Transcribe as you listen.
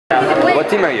What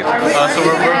team are you? So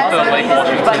we're with the Lake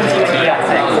Washington team,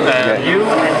 and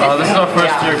this is our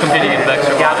first year competing in Vex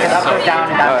Robotics, so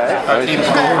our team's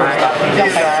cool first time.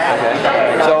 Okay.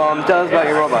 So tell us about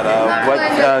your robot. What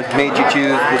made you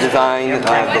choose the design,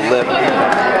 the lip?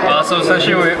 So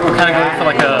essentially we're kind of going for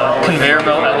like a conveyor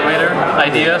belt elevator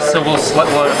idea, so we're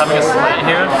having a slant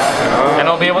here, and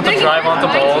I'll be able to drive onto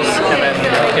balls, and then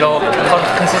it'll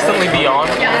consistently be on.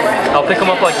 I'll pick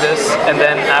them up like this, and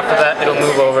then after that it'll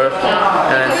move over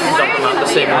and dump them out the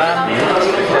same way.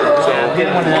 So,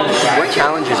 what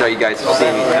challenges are you guys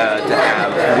seeing to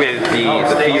have with the feeling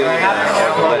or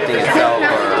the lifting itself?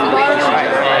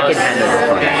 I can handle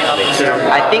it.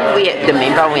 I think the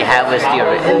main problem we had was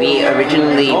we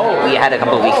originally had a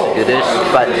couple of weeks to do this,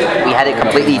 but we had a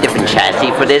completely different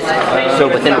chassis for this. So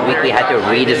within a week we had to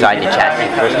redesign the chassis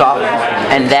first off,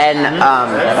 and then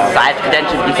size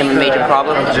potential became a major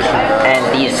problem. And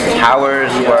these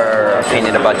towers were a pain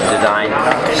in the butt to design.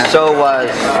 So was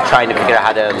trying to figure out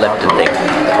how to lift the thing.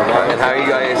 And how are you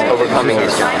guys overcoming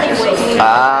these challenges?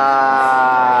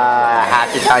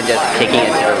 Half the time just kicking it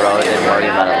to the road and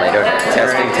worrying about it later.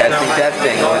 Testing.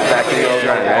 Always back in the old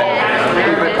run, right?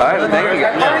 Alright, well, thank you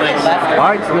guys.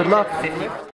 Alright, good luck.